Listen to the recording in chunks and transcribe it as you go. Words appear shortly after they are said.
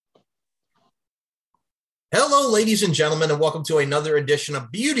Hello, ladies and gentlemen, and welcome to another edition of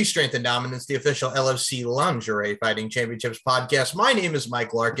Beauty, Strength, and Dominance, the official LFC Lingerie Fighting Championships podcast. My name is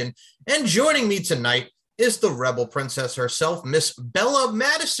Mike Larkin, and joining me tonight is the Rebel Princess herself, Miss Bella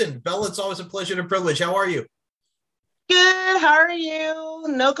Madisyn. Bella, it's always a pleasure and a privilege. How are you? Good. How are you?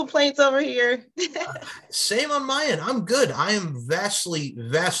 No complaints over here. Same on my end. I'm good. I am vastly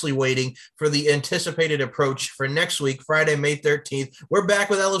waiting for the anticipated approach for next week, Friday, May 13th. We're back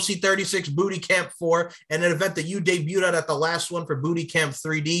with LFC 36 Booty Camp 4 and an event that you debuted at the last one for Booty Camp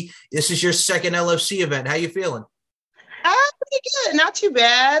 3D. This is your second LFC event. How you feeling? Pretty good. Not too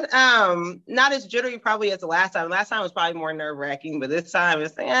bad. Not as jittery probably as the last time. Last time was probably more nerve-wracking, but this time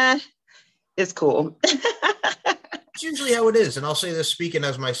it's cool. It's usually how it is. And I'll say this speaking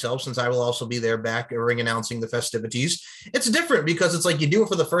as myself, since I will also be there back ring announcing the festivities. It's different because it's like you do it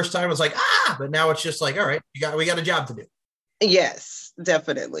for the first time. It's like, but now it's just like, all right, we got a job to do. Yes,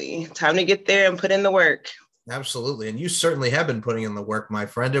 definitely. Time to get there and put in the work. Absolutely. And you certainly have been putting in the work, my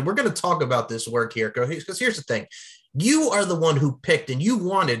friend. And we're going to talk about this work here because here's the thing. You are the one who picked and you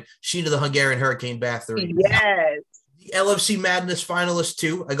wanted Sheena the Hungarian Hurricane Bathory. Yes. The LFC Madness finalist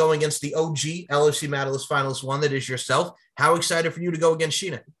 2 going against the OG LFC Madness finalist 1, that is yourself. How excited for you to go against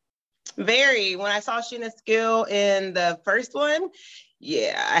Sheena? Very. When I saw Sheena's skill in the first one,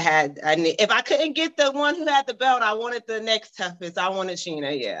 if I couldn't get the one who had the belt, I wanted the next toughest. I wanted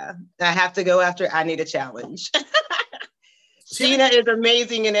Sheena. Yeah. I have to go after. I need a challenge. Sheena is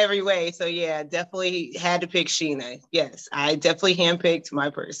amazing in every way. So yeah, definitely had to pick Sheena. Yes, I definitely handpicked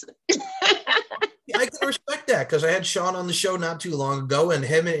my person. I can respect that because I had Sean on the show not too long ago, and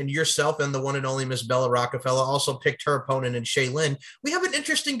him and yourself and the one and only Miss Bella Rockefeller also picked her opponent in Shaylin. We have an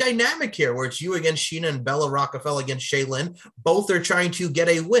interesting dynamic here where it's you against Sheena and Bella Rockefeller against Shaylin. Both are trying to get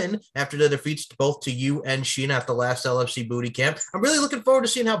a win after the defeats both to you and Sheena at the last LFC Booty Camp. I'm really looking forward to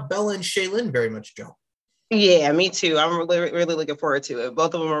seeing how Bella and Shaylin very much go. Yeah, me too. I'm really looking forward to it.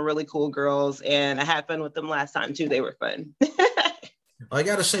 Both of them are really cool girls, and I had fun with them last time too. They were fun. I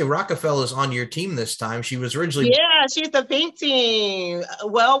got to say, Rockefeller's on your team this time. She was originally... Yeah, she's the pink team.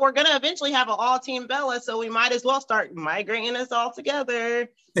 Well, we're going to eventually have an all-team Bella, so we might as well start migrating us all together.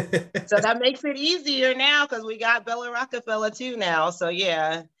 So that makes it easier now because we got Bella Rockefeller too now. So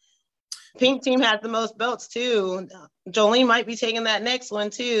yeah, pink team has the most belts too. Jolene might be taking that next one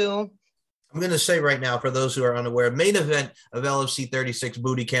too. I'm going to say right now, for those who are unaware, main event of LFC 36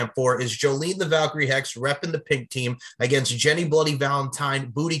 Booty Camp 4 is Jolene the Valkyrie Hex repping the pink team against Jenny Bloody Valentine,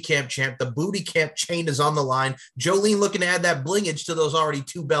 Booty Camp champ. The Booty Camp chain is on the line. Jolene looking to add that blingage to those already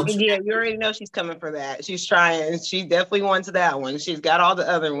 2 belts. Yeah, you already know she's coming for that. She's trying. She definitely wants that one. She's got all the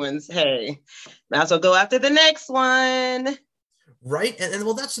other ones. Hey, might as well go after the next one. Right? And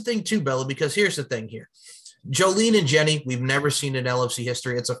well, that's the thing too, Bella, because here's the thing here. Jolene and Jenny, we've never seen in LFC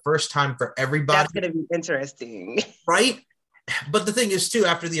history. It's a first time for everybody. That's going to be interesting. Right? But the thing is, too,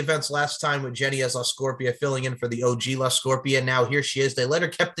 after the events last time with Jenny as La Scorpia filling in for the OG La Scorpia, now here she is. They let her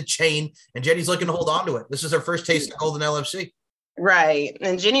keep the chain, and Jenny's looking to hold on to it. This is her first taste of Golden LFC. Right.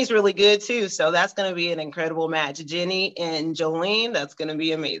 And Jenny's really good, too. So that's going to be an incredible match. Jenny and Jolene, that's going to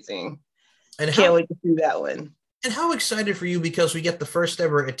be amazing. And can't wait to see that one. And how excited for you because we get the first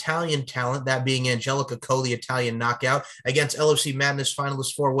ever Italian talent, that being Angelica Co, the Italian knockout, against LFC Madness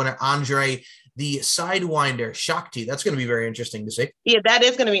finalist 4 winner Andre, the Sidewinder Shakti. That's going to be very interesting to see. Yeah, that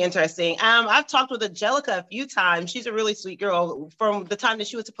is going to be interesting. I've talked with Angelica a few times. She's a really sweet girl. From the time that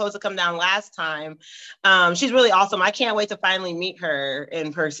she was supposed to come down last time, she's really awesome. I can't wait to finally meet her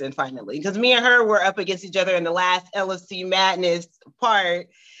in person finally, because me and her were up against each other in the last LFC Madness part.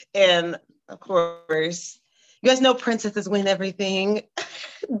 And of course, you guys know princesses win everything.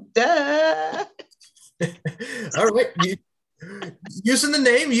 Duh. All right. Using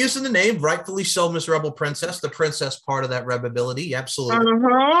the name, rightfully so, Miss Rebel Princess, the princess part of that rebability. Absolutely.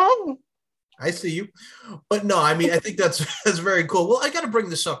 Uh-huh. I see you. But no, I mean, I think that's very cool. Well, I got to bring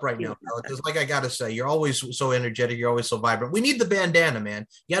this up right now, because like I got to say, you're always so energetic. You're always so vibrant. We need the bandana, man.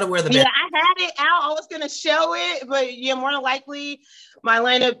 You got to wear the bandana. Yeah, I had it out. I was going to show it, but yeah, more than likely my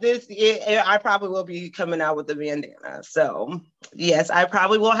lineup I probably will be coming out with the bandana. So yes, I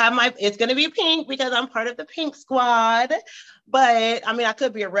probably will have it's going to be pink because I'm part of the pink squad. But I mean, I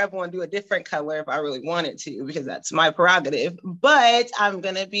could be a rebel and do a different color if I really wanted to, because that's my prerogative. But I'm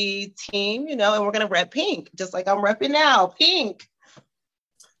going to be team, and we're going to rep pink, just like I'm repping now, pink.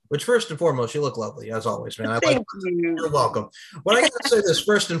 Which, first and foremost, you look lovely, as always, man. Thank you. You're welcome. What I got to say this,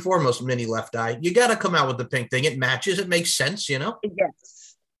 first and foremost, Mini Left Eye, you got to come out with the pink thing. It matches. It makes sense,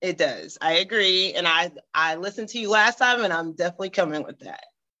 Yes, it does. I agree. And I listened to you last time, and I'm definitely coming with that.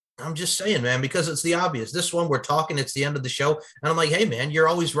 I'm just saying, man, because it's the obvious. This one, we're talking, it's the end of the show. And I'm like, hey, man, you're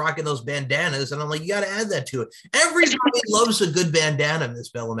always rocking those bandanas. And I'm like, you got to add that to it. Everybody loves a good bandana, Miss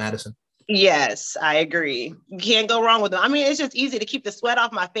Bella Madisyn. Yes, I agree. You can't go wrong with them. I mean, it's just easy to keep the sweat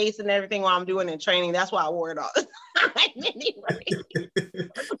off my face and everything while I'm doing in training. That's why I wore it all the time anyway.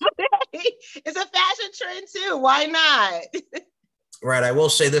 It's a fashion trend too. Why not? Right. I will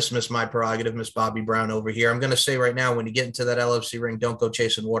say this, Miss My Prerogative, Miss Bobby Brown over here. I'm going to say right now, when you get into that LFC ring, don't go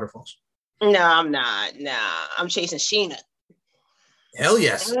chasing waterfalls. No, I'm not. Nah, I'm chasing Sheena. Hell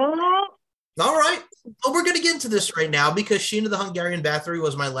yes. All right. Well, we're going to get into this right now because Sheena the Hungarian Bathory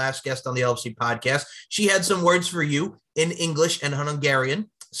was my last guest on the LFC podcast. She had some words for you in English and Hungarian.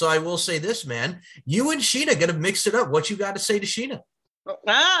 So I will say this, man. You and Sheena got to mix it up. What you got to say to Sheena?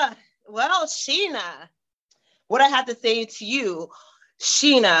 Well, Sheena, what I have to say to you,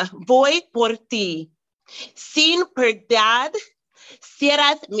 Sheena, voy por ti. Sin piedad,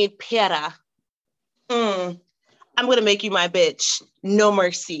 serás mi pera. I'm going to make you my bitch. No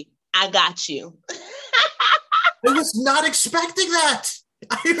mercy. I got you. I was not expecting that.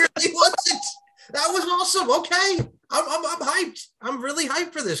 I really wasn't. That was awesome. Okay. I'm hyped. I'm really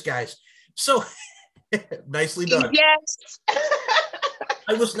hyped for this, guys. So nicely done. Yes.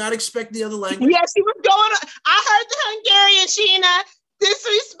 I was not expecting the other language. Yes, he was going. I heard the Hungarian, Sheena.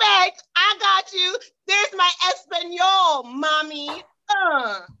 Disrespect. I got you. There's my Espanol, mommy.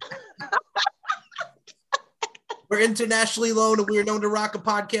 We're internationally known and we're known to rock a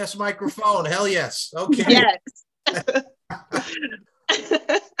podcast microphone. Hell yes. Okay. Yes.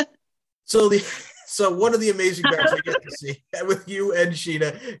 So one of the amazing guys I get to see with you and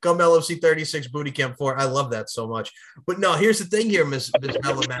Sheena come LFC 36 Booty Camp 4. I love that so much. But no, here's the thing here, Miss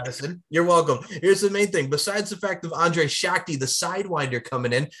Bella Madisyn. You're welcome. Here's the main thing. Besides the fact of Andre Shakti, the Sidewinder,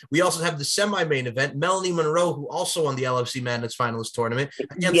 coming in, we also have the semi-main event, Melanie Monroe, who also won the LFC Madness Finalist Tournament.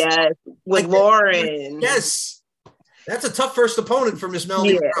 Yes, with Lauren. Yes. That's a tough first opponent for Miss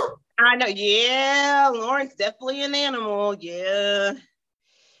Melanie Monroe. I know. Yeah, Lauren's definitely an animal. Yeah.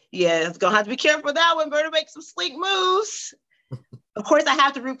 Yeah, it's going to have to be careful with that one. Better make some sleek moves. Of course, I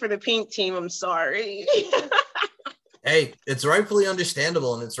have to root for the pink team. I'm sorry. Hey, it's rightfully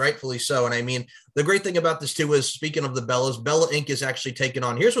understandable, and it's rightfully so. And I mean, the great thing about this, too, is speaking of the Bellas, Bella Inc. is actually taking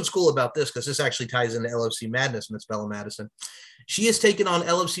on – here's what's cool about this, because this actually ties into LFC Madness, Miss Bella Madisyn. She has taken on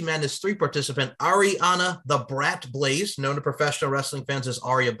LFC Madness 3 participant Ariana the Brat Blaze, known to professional wrestling fans as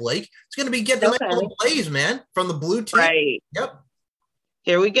Aria Blake. It's going to be getting the Blaze, man, from the blue team. Right. Yep.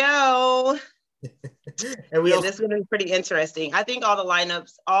 Here we go. And this is going to be pretty interesting. I think all the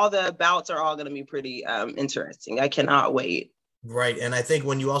lineups, all the bouts are all going to be pretty interesting. I cannot wait. Right. And I think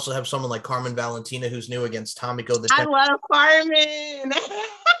when you also have someone like Carmen Valentina, who's new against Tomiko. I love Carmen.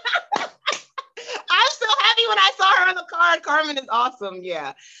 I'm so happy when I saw her on the card. Carmen is awesome.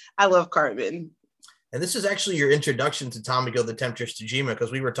 Yeah, I love Carmen. And this is actually your introduction to Tomiko the Temptress Tajima,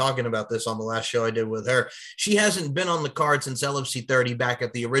 because we were talking about this on the last show I did with her. She hasn't been on the card since LFC 30 back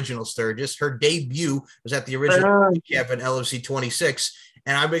at the original Sturgis. Her debut was at the original camp in LFC 26.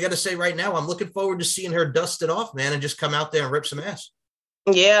 And I'm going to say right now, I'm looking forward to seeing her dust it off, man, and just come out there and rip some ass.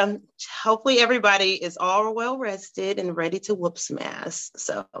 Yeah, hopefully everybody is all well rested and ready to whoop some ass.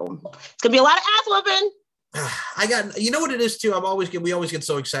 So it's going to be a lot of ass whooping. You know what it is too? We always get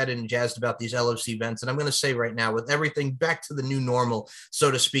so excited and jazzed about these LFC events. And I'm going to say right now, with everything back to the new normal,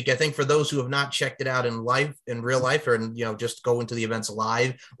 so to speak, I think for those who have not checked it out in real life, or, just go into the events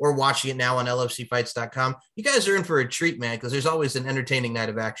live or watching it now on LFCfights.com, you guys are in for a treat, man, because there's always an entertaining night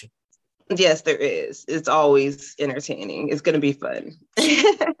of action. Yes, there is. It's always entertaining. It's going to be fun.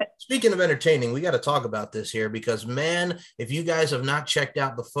 Speaking of entertaining, we got to talk about this here because, man, if you guys have not checked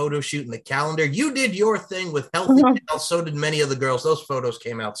out the photo shoot and the calendar, you did your thing with Healthy Gal. So did many of the girls. Those photos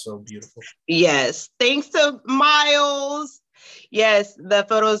came out so beautiful. Yes. Thanks to Miles. Yes, the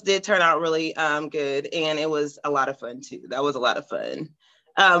photos did turn out really good. And it was a lot of fun, too. That was a lot of fun.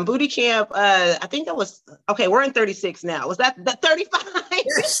 Booty camp, I think that was, okay, we're in 36 now. Was that 35?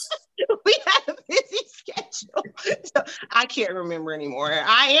 Yes. We had a busy schedule. So I can't remember anymore.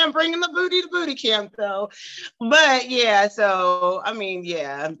 I am bringing the booty to booty camp, though. But yeah, so, I mean,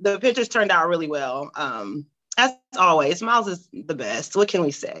 yeah, the pictures turned out really well. As always, Miles is the best. What can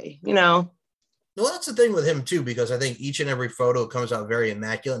we say? Well, that's the thing with him, too, because I think each and every photo comes out very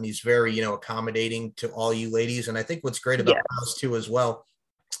immaculate, and he's very, accommodating to all you ladies. And I think what's great about Miles, too, as well,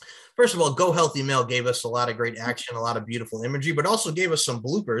 first of all, Go Healthy Male gave us a lot of great action, a lot of beautiful imagery, but also gave us some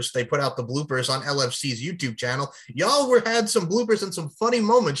bloopers. They put out the bloopers on LFC's YouTube channel. Y'all had some bloopers and some funny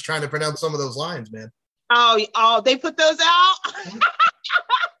moments trying to pronounce some of those lines, man. Oh, they put those out?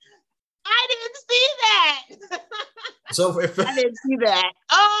 I didn't see that. So if I didn't see that.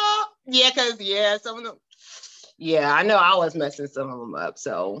 Oh, yeah, because some of them. Yeah, I know I was messing some of them up.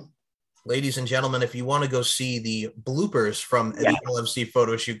 So, ladies and gentlemen, if you want to go see the bloopers from the LFC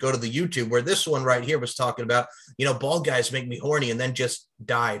photo shoot, go to the YouTube where this one right here was talking about, bald guys make me horny and then just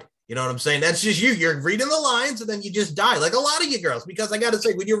died. You know what I'm saying? That's just you. You're reading the lines and then you just die, like a lot of you girls. Because I got to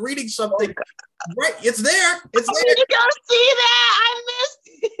say, when you're reading something, right, it's there. It's there. Did you go see that? I missed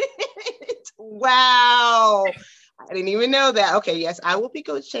it. Wow. I didn't even know that. Okay, yes, I will be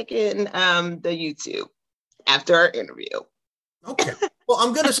go checking the YouTube after our interview. Okay. Well,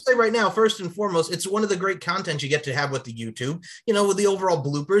 I'm going to say right now, first and foremost, it's one of the great content you get to have with the YouTube, with the overall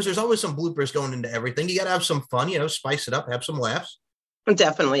bloopers. There's always some bloopers going into everything. You got to have some fun, spice it up, have some laughs.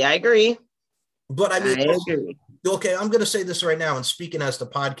 Definitely. I agree. But I agree. Okay, I'm going to say this right now. And speaking as the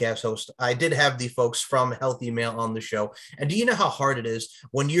podcast host, I did have the folks from Healthy Male on the show. And do you know how hard it is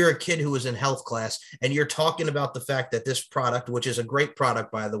when you're a kid who is in health class and you're talking about the fact that this product, which is a great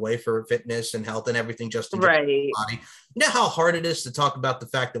product, by the way, for fitness and health and everything, just to get the body. You know how hard it is to talk about the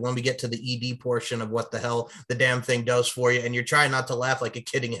fact that when we get to the ED portion of what the hell the damn thing does for you, and you're trying not to laugh like a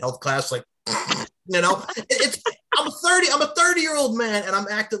kid in health class, like, it's. I'm a 30-year-old man, and I'm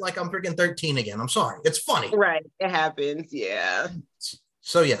acting like I'm freaking 13 again. I'm sorry. It's funny. Right. It happens. Yeah.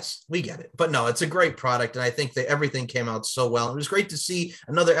 So, yes, we get it. But no, it's a great product, and I think that everything came out so well. It was great to see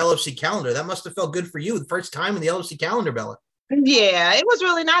another LFC calendar. That must have felt good for you. The first time in the LFC calendar, Bella. Yeah, it was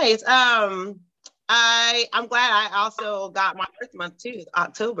really nice. I'm glad I also got my first month, too,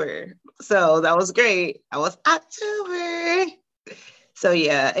 October. So that was great. I was October. So,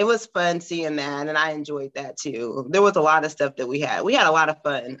 yeah, it was fun seeing that, and I enjoyed that, too. There was a lot of stuff that we had. We had a lot of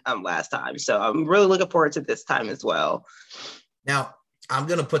fun last time, so I'm really looking forward to this time as well. Now, I'm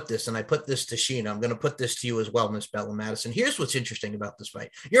going to put this, and I put this to Sheena. I'm going to put this to you as well, Miss Bella Madisyn. Here's what's interesting about this fight.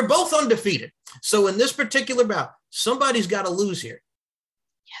 You're both undefeated. So, in this particular bout, somebody's got to lose here.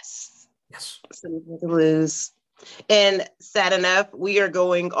 Yes. Somebody's got to lose. And sad enough, we are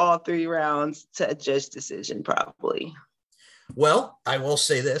going all 3 rounds to a judge decision, probably. Well, I will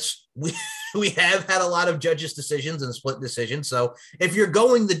say this. We have had a lot of judges' decisions and split decisions. So if you're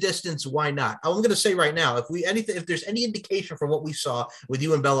going the distance, why not? I'm going to say right now, if there's any indication from what we saw with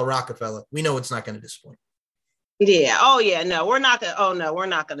you and Bella Rockefeller, we know it's not going to disappoint. Yeah. Oh yeah. No, we're not going to. Oh no, we're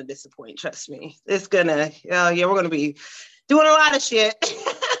not going to disappoint. Trust me. It's gonna. We're going to be doing a lot of shit.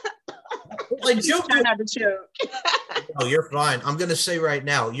 Like joking. Not to joke. Oh, you're fine. I'm going to say right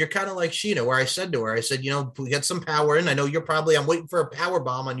now, you're kind of like Sheena, where I said to her, we get some power in. I know I'm waiting for a power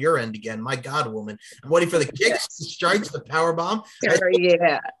bomb on your end again. My God, woman. I'm waiting for the kicks, the strikes, the power bomb.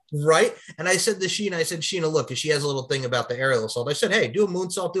 Yeah. Right. And I said to Sheena, look, because she has a little thing about the aerial assault. I said, hey, do a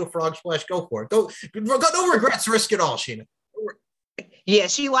moonsault, do a frog splash, go for it. No regrets, risk it all, Sheena. Yeah,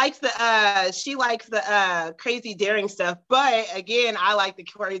 she likes the crazy daring stuff, but again, I like the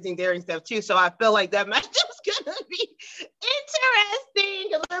crazy daring stuff too. So I feel like that match is gonna be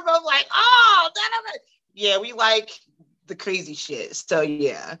interesting because we're both like, yeah, we like the crazy shit. So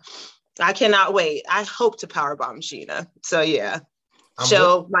yeah, I cannot wait. I hope to powerbomb Sheena. So yeah,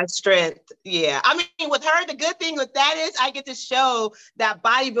 show my strength. Yeah, I mean, with her, the good thing with that is I get to show that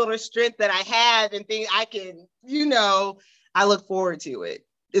bodybuilder strength that I have and think I can, I look forward to it.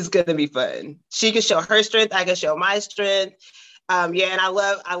 It's gonna be fun. She can show her strength. I can show my strength. And I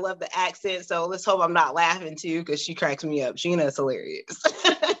love the accent. So let's hope I'm not laughing too, because she cracks me up. Sheena is hilarious.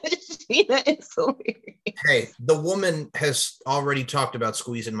 Sheena is hilarious. Hey, the woman has already talked about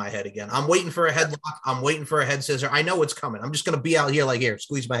squeezing my head again. I'm waiting for a headlock. I'm waiting for a head scissor. I know it's coming. I'm just gonna be out here like, here,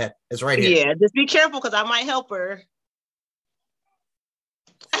 squeeze my head. It's right here. Yeah, just be careful because I might help her.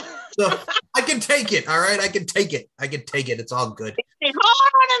 So I can take it. All right. I can take it. It's all good. Hey,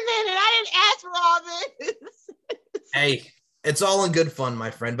 hold on a minute. I didn't ask for all this. Hey, it's all in good fun,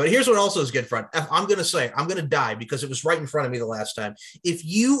 my friend. But here's what also is good fun. I'm going to die because it was right in front of me the last time. If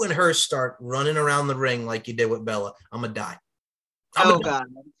you and her start running around the ring like you did with Bella, I'm going to die. God.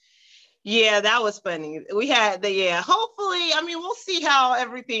 Yeah, that was funny. We had hopefully, we'll see how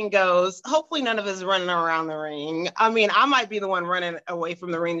everything goes. Hopefully none of us running around the ring. I might be the one running away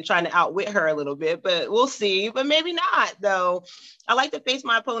from the ring trying to outwit her a little bit, but we'll see. But maybe not, though. I like to face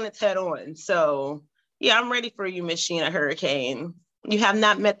my opponents head on. So, yeah, I'm ready for you, Miss Sheena Hurricane. You have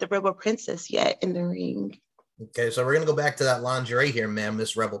not met the Rebel Princess yet in the ring. Okay, so we're going to go back to that lingerie here, ma'am,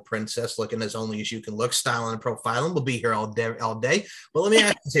 Miss Rebel Princess, looking as only as you can look, styling and profiling. We'll be here all day. But let me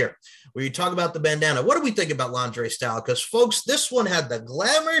ask you here, where you talk about the bandana, what do we think about lingerie style? Because, folks, this one had the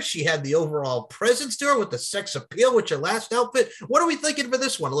glamour. She had the overall presence to her with the sex appeal with your last outfit. What are we thinking for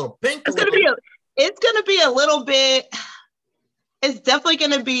this one? A little pink? It's going to be a little bit... It's definitely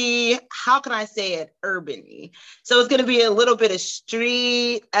going to be, how can I say it, urban-y. So it's going to be a little bit of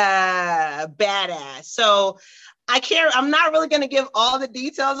street badass. So I'm not really going to give all the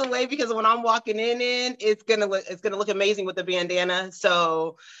details away because when I'm walking in, it's going to look amazing with the bandana.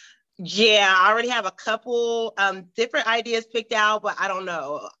 So yeah, I already have a couple different ideas picked out, but I don't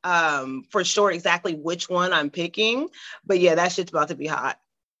know for sure exactly which one I'm picking. But yeah, that shit's about to be hot.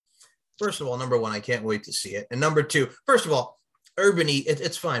 First of all, number one, I can't wait to see it. And number two, first of all, urban-y,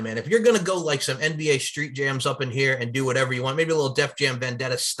 it's fine, man. If you're going to go like some NBA street jams up in here and do whatever you want, maybe a little Def Jam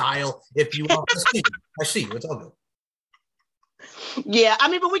Vendetta style, if you want. I see you. It's all good. Yeah, I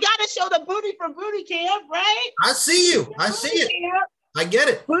mean, but we got to show the booty for booty camp, right? I see you. I see it. I get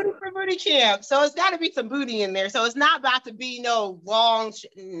it. Booty for booty camp. So it's got to be some booty in there. So it's not about to be no long.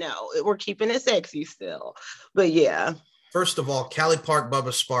 No, we're keeping it sexy still. But yeah. First of all, Cali Park,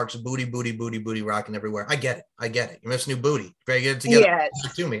 Bubba Sparks, booty, booty, booty, booty, rocking everywhere. I get it. You miss new booty. Better get it together.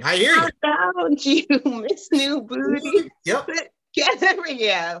 Yes. To me. I hear you. How about you miss new booty? Yep.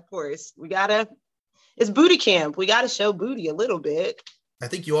 Yeah, of course. It's booty camp. We got to show booty a little bit. I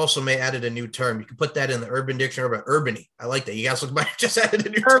think you also may added a new term. You can put that in the Urban Dictionary, but urban-y. I like that. You guys look back, just added a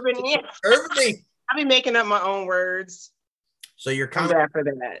new term. Urban-y. Urban-y. I be making up my own words. So you're kind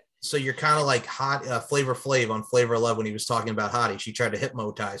of like hot Flavor Flav on Flavor of Love when he was talking about Hottie. She tried to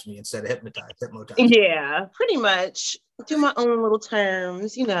hypnotize me instead of hypnotize. Yeah, pretty much. Do my own little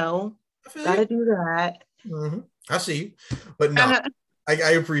terms, Gotta do that. Mm-hmm. I see you. But no,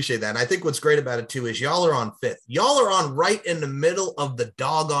 I appreciate that. And I think what's great about it too is y'all are on fifth. Y'all are on right in the middle of the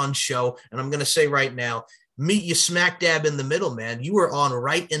doggone show. And I'm going to say right now, meet you smack dab in the middle, man. You are on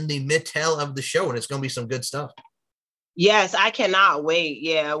right in the mid-tail of the show, and it's going to be some good stuff. Yes, I cannot wait.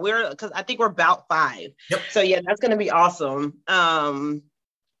 Yeah, because I think we're about 5. Yep. So yeah, that's going to be awesome.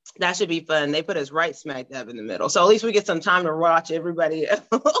 That should be fun. They put us right smack dab in the middle. So at least we get some time to watch everybody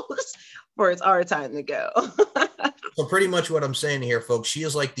else for it's our time to go. So pretty much what I'm saying here, folks, she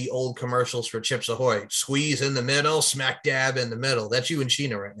is like the old commercials for Chips Ahoy. Squeeze in the middle, smack dab in the middle. That's you and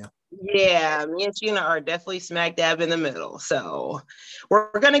Sheena right now. Yeah, me and Sheena are definitely smack dab in the middle. So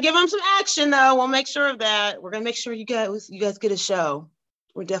we're going to give them some action, though. We'll make sure of that. We're going to make sure you guys get a show.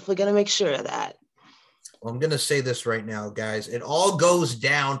 We're definitely going to make sure of that. Well, I'm going to say this right now, guys. It all goes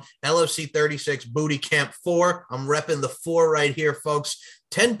down. LFC 36 Booty Camp 4. I'm repping the 4 right here, folks.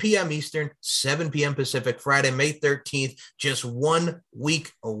 10 p.m. Eastern, 7 p.m. Pacific, Friday, May 13th, just 1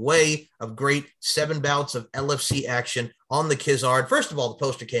 week away of great 7 bouts of LFC action on the Kizard. First of all, the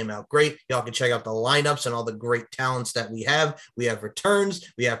poster came out great. Y'all can check out the lineups and all the great talents that we have. We have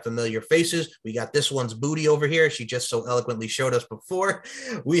returns. We have familiar faces. We got this one's booty over here. She just so eloquently showed us before.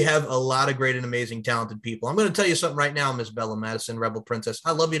 We have a lot of great and amazing talented people. I'm going to tell you something right now, Miss Bella Madisyn, Rebel Princess.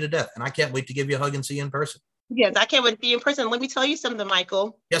 I love you to death, and I can't wait to give you a hug and see you in person. Yes, I can't wait to be in person. Let me tell you something,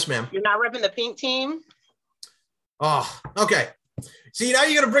 Michael. Yes, ma'am. You're not repping the pink team? Oh, okay. See, now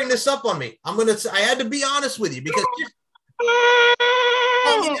you're going to bring this up on me. I had to be honest with you because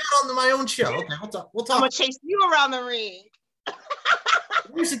I'm on my own show. Okay, we'll talk. I'm going to chase you around the ring.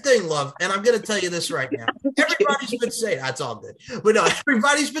 Here's the thing, love, and I'm going to tell you this right now. Everybody's been saying, that's all good. But no,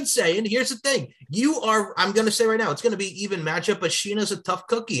 everybody's been saying, here's the thing. I'm going to say right now, it's going to be even matchup, but Sheena's a tough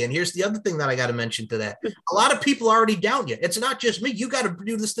cookie. And here's the other thing that I got to mention to that. A lot of people already down you. It's not just me. You got to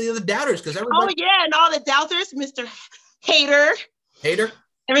do this to the other doubters because everybody. Oh, yeah, and all the doubters, Mr. Hater.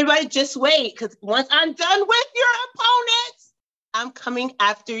 Everybody just wait, because once I'm done with your opponents, I'm coming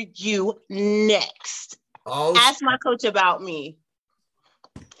after you next. Oh, ask my coach about me.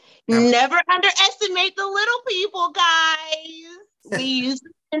 Never underestimate the little people, guys. We use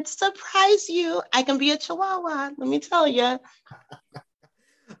it to surprise you. I can be a chihuahua, let me tell you.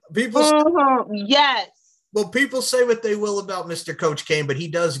 Yes. Well, people say what they will about Mr. Coach Kane, but he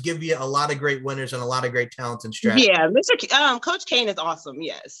does give you a lot of great winners and a lot of great talents and strategies. Yeah, Coach Kane is awesome.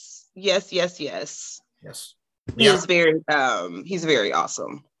 Yes. Yes. He's very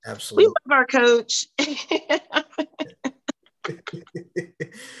awesome. Absolutely. We love our coach.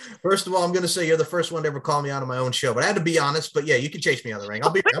 First of all, I'm going to say you're the first one to ever call me out on my own show, but I had to be honest. But yeah, you can chase me on the ring. I'll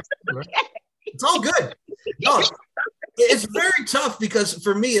be. It's all good. No, it's very tough because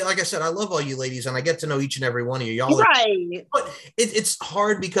for me, like I said, I love all you ladies, and I get to know each and every one of you. Y'all, right? But it's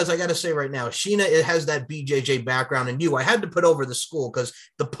hard because I got to say right now, Sheena, it has that BJJ background, and I had to put over the school because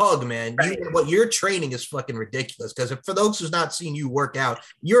the pug, man, right. What your training is fucking ridiculous. Because for those who's not seen you work out,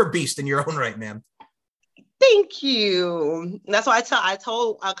 you're a beast in your own right, man. Thank you. That's why I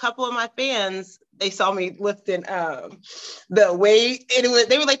told a couple of my fans, they saw me lifting the weight, and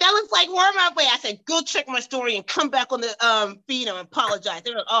they were like, "That looks like warm up weight." I said, "Go check my story and come back on the feed and apologize."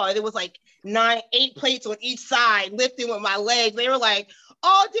 They were like, "Oh," it was like 8 plates on each side lifting with my legs. They were like,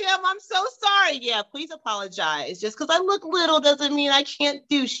 "Oh damn, I'm so sorry." Yeah, please apologize. Just because I look little doesn't mean I can't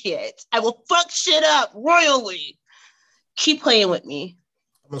do shit. I will fuck shit up royally. Keep playing with me.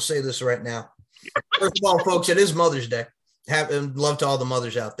 I'm gonna say this right now. First of all, folks, it is Mother's Day. Love to all the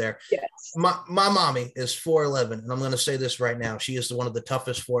mothers out there. Yes. My mommy is 4'11", and I'm going to say this right now. She is one of the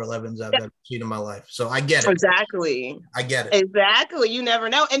toughest 4'11s I've ever seen in my life. So I get it. Exactly. I get it. Exactly. You never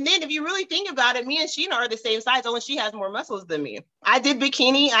know. And then if you really think about it, me and Sheena are the same size, only she has more muscles than me. I did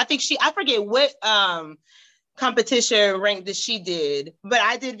bikini. I forget what competition rank that she did, but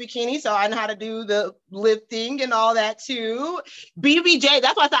I did bikini, so I know how to do the lifting and all that too. BBJ,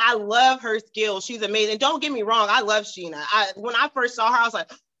 that's why I said I love her skills. She's amazing. Don't get me wrong, I love Sheena. When I first saw her, I was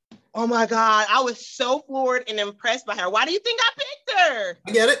like, oh my God, I was so floored and impressed by her. Why do you think I picked her?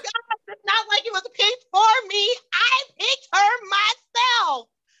 I get it. God, it's not like it was picked for me. I picked her myself.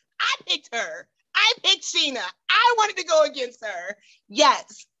 I picked her. I picked Sheena. I wanted to go against her.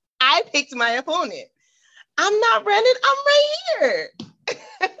 Yes, I picked my opponent. I'm not running. I'm right here.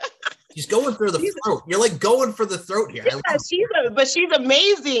 She's going for the throat. You're like going for the throat here. Yeah, but she's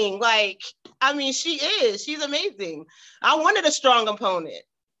amazing. Like, I mean, she is. She's amazing. I wanted a strong opponent.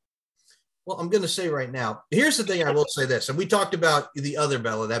 Well, I'm going to say right now, here's the thing. I will say this, and we talked about the other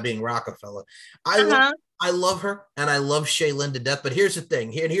Bella, that being Rockefeller. I love her, and I love Shaylin to death. But here's the thing.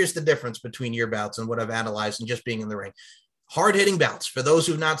 Here's the difference between your bouts and what I've analyzed and just being in the ring. Hard-hitting bouts. For those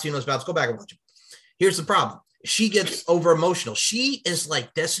who've not seen those bouts, go back and watch them. Here's the problem. She gets over emotional. She is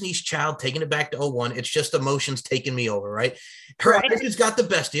like Destiny's Child taking it back to 01. It's just emotions taking me over, right? Her attitude's got the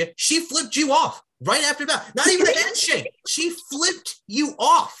best of you. She flipped you off right after that. Not even a handshake. She flipped you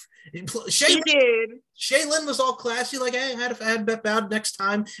off. She did. Shaylin was all classy, like, hey, I had bet bowed next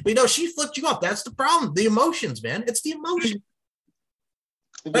time. But she flipped you off. That's the problem. The emotions, man. It's the emotion.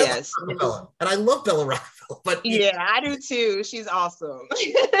 Yes. And I love Bella Rockefeller. But yeah, I do too. She's awesome.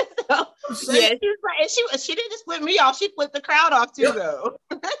 Yeah, she didn't just flip me off. She flipped the crowd off too, though.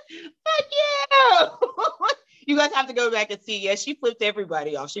 Heck yeah. You guys have to go back and see. Yeah, she flipped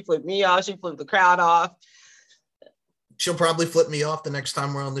everybody off. She flipped me off. She flipped the crowd off. She'll probably flip me off the next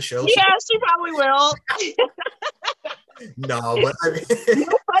time we're on the show. Yeah, she probably will. No, but I mean,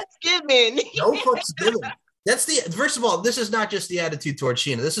 no fucks given. No fucks given. That's first of all, this is not just the attitude towards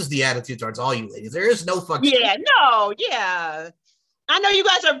Sheena. This is the attitude towards all you ladies. There is no fucks. Yeah, no, yeah. I know you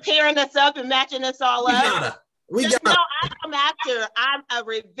guys are pairing us up and matching us all up. We gotta. No, I'm after. I'm a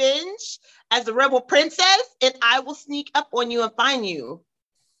revenge as the rebel princess, and I will sneak up on you and find you.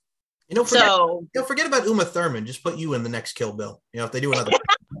 Forget about Uma Thurman. Just put you in the next Kill Bill. If they do another.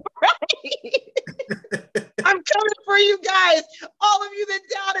 Right. I'm coming for you guys. All of you that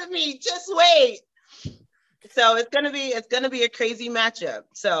doubted me, just wait. So it's gonna be a crazy matchup.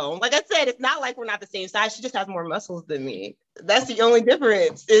 So, like I said, it's not like we're not the same size. She just has more muscles than me. That's the only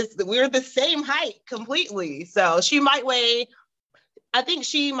difference. Is we're the same height completely. So she might weigh. I think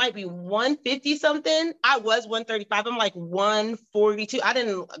she might be 150 something. I was 135. I'm like 142. I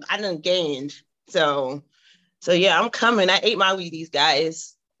didn't gain. So yeah, I'm coming. I ate my Wheaties,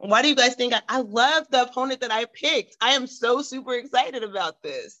 guys. Why do you guys think I love the opponent that I picked? I am so super excited about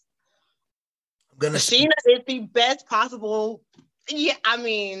this. Sheena is the best possible. Yeah, I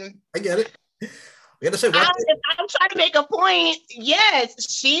mean, I get it. We got to say, I'm trying to make a point. Yes,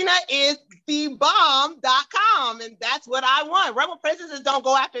 Sheena is the bomb.com, and that's what I want. Rebel princesses don't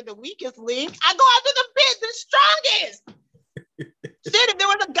go after the weakest link. I go after the strongest. Shit, if there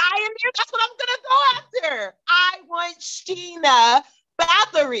was a guy in there, that's what I'm gonna go after. I want Sheena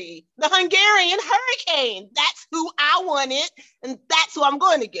Bathory, the Hungarian Hurricane. That's who I wanted, and that's who I'm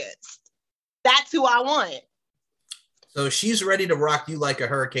going against. That's who I want. So she's ready to rock you like a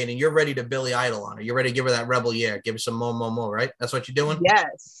hurricane, and you're ready to Billy Idol on her. You're ready to give her that rebel, give her some more, right? That's what you're doing?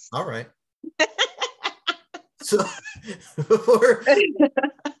 Yes. All right. So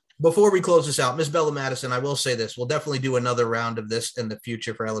before we close this out, Miss Bella Madisyn, I will say this. We'll definitely do another round of this in the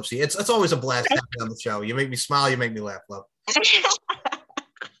future for LFC. It's always a blast having you on the show. You make me smile. You make me laugh, love.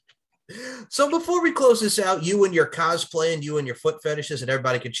 So before we close this out, you and your cosplay and you and your foot fetishes, and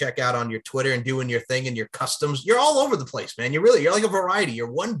everybody can check out on your Twitter and doing your thing and your customs. You're all over the place, man. You're like a variety.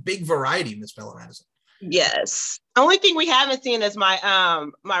 You're one big variety, Miss Bella Madisyn. Yes. Only thing we haven't seen is my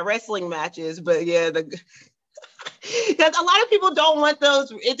my wrestling matches, but yeah, Because a lot of people don't want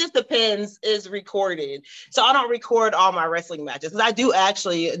those. It just depends. Is recorded, so I don't record all my wrestling matches. Because I do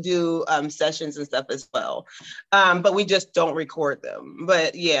actually do sessions and stuff as well, but we just don't record them.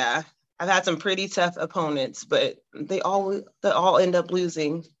 But yeah, I've had some pretty tough opponents, but they all end up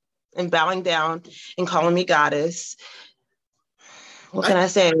losing and bowing down and calling me goddess. What can I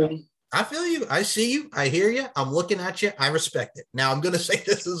say? I feel you. I see you. I hear you. I'm looking at you. I respect it. Now, I'm going to say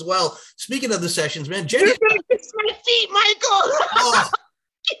this as well. Speaking of the sessions, man, Jenny. You're going to kiss my feet, Michael. Oh.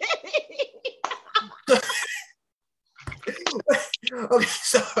 Okay,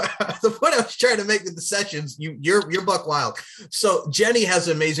 so the point I was trying to make with the sessions, you're buck wild. So Jenny has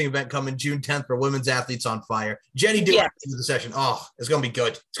an amazing event coming June 10th for Women's Athletes on Fire. Jenny, do the session. Oh, it's going to be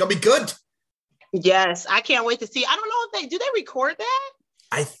good. It's going to be good. Yes, I can't wait to see. I don't know if they record that?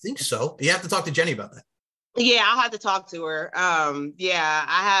 I think so. You have to talk to Jenny about that. Yeah, I'll have to talk to her. I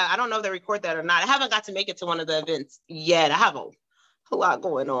don't know if they record that or not. I haven't got to make it to one of the events yet. I have a lot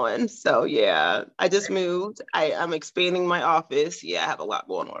going on. So yeah, I just moved. I'm expanding my office. Yeah, I have a lot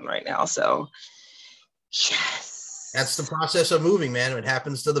going on right now. So yes. That's the process of moving, man. It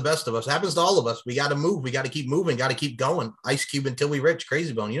happens to the best of us. It happens to all of us. We got to move. We got to keep moving. Got to keep going. Ice Cube until we rich.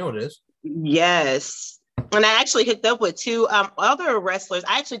 Crazy Bone. You know what it is. Yes. And I actually hooked up with two other wrestlers.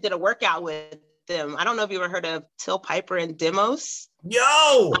 I actually did a workout with them. I don't know if you ever heard of Till Piper and Demos.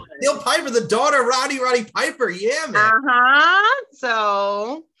 Yo, Till Piper, the daughter of Roddy Piper. Yeah, man.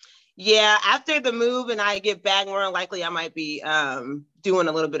 So, yeah, after the move and I get back, more than likely I might be doing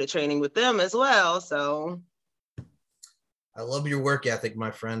a little bit of training with them as well. So, I love your work ethic,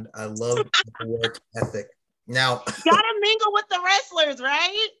 my friend. I love your work ethic. Now, you gotta mingle with the wrestlers,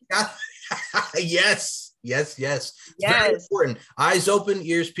 right? Yes. Very important. Eyes open,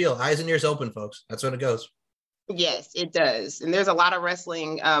 ears peeled. Eyes and ears open, folks. That's what it goes. Yes, it does. And there's a lot of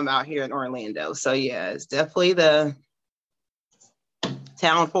wrestling out here in Orlando. So yeah, it's definitely the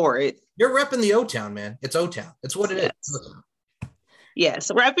town for it. You're repping the O-Town, man. It's O-Town. It's what it is.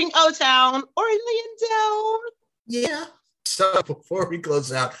 Yes, repping O-Town, Orlando. Yeah. So before we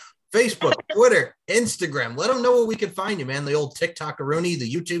close out, Facebook, Twitter, Instagram, let them know where we can find you, man. The old TikTok-a-rooney,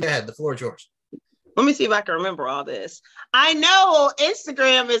 the YouTube ad. The floor is yours. Let me see if I can remember all this. I know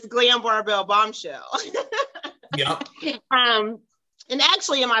Instagram is Glam Barbell Bombshell. Yep. And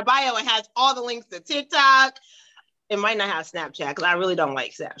actually in my bio, it has all the links to TikTok. It might not have Snapchat because I really don't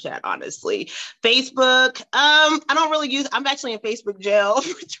like Snapchat, honestly. Facebook, I don't really use, I'm actually in Facebook jail.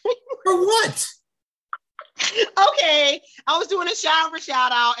 For what? Okay, I was doing a shout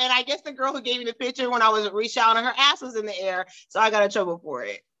out, and I guess the girl who gave me the picture when I was re-shouting, her ass was in the air, so I got in trouble for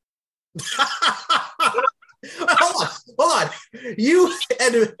it. Hold on. You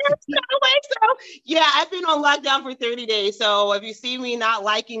and yeah, I've been on lockdown for 30 days. So if you see me not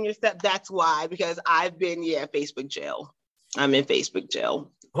liking your stuff, that's why, because I've been Facebook jail. I'm in Facebook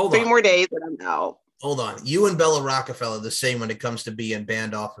jail. Hold 3 on. more days and I'm out. Hold on. You and Bella Rockefeller the same when it comes to being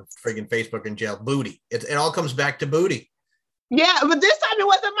banned off of friggin' Facebook and jail. Booty. It all comes back to booty. Yeah, but this time it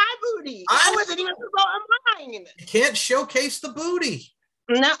wasn't my booty. I wasn't even promoting mine. You can't showcase the booty.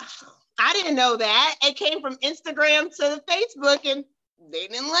 No, I didn't know that. It came from Instagram to Facebook and they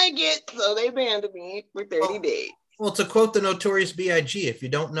didn't like it. So they banned me for 30 days. Well, to quote the Notorious B.I.G., if you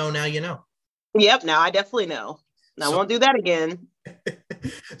don't know, now you know. Yep, now I definitely know. I won't do that again.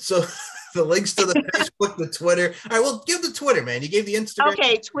 So the links to the Facebook, the Twitter. All right, well, give the Twitter, man. You gave the Instagram.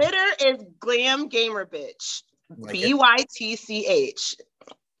 Okay, Twitter is Glam Gamer Bitch. BYTCH.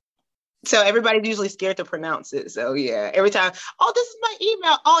 So everybody's usually scared to pronounce it. So yeah, every time, oh, this is my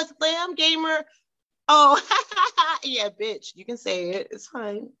email. Oh, it's Glam Gamer. Oh, yeah, bitch. You can say it. It's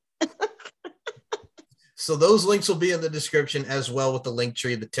fine. So those links will be in the description as well with the link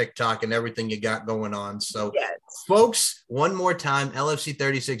tree, the TikTok, and everything you got going on. So, yes. Folks, one more time, LFC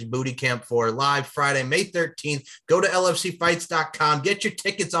 36 Booty Camp 4 live Friday, May 13th. Go to lfcfights.com. Get your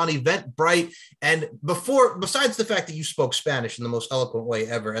tickets on Eventbrite. And besides the fact that you spoke Spanish in the most eloquent way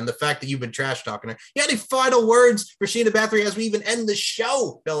ever, and the fact that you've been trash talking her, you got any final words for Sheena Bathory as we even end the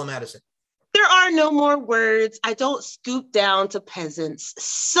show, Bella Madisyn? There are no more words. I don't scoop down to peasants.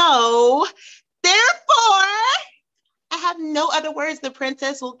 So, therefore, I have no other words. The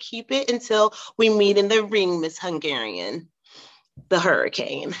princess will keep it until we meet in the ring, Miss Hungarian, the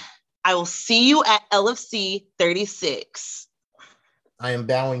Hurricane. I will see you at LFC 36. I am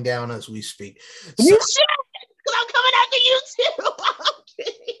bowing down as we speak. You should, because I'm coming after you too.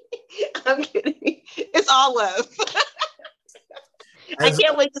 I'm kidding. It's all love. I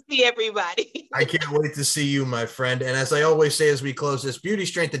can't wait to see everybody. I can't wait to see you, my friend. And as I always say as we close this, beauty,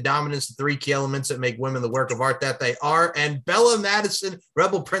 strength, and dominance, the three key elements that make women the work of art that they are. And Bella Madisyn,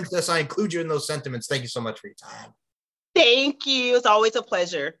 Rebel Princess, I include you in those sentiments. Thank you so much for your time. Thank you. It's always a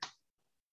pleasure.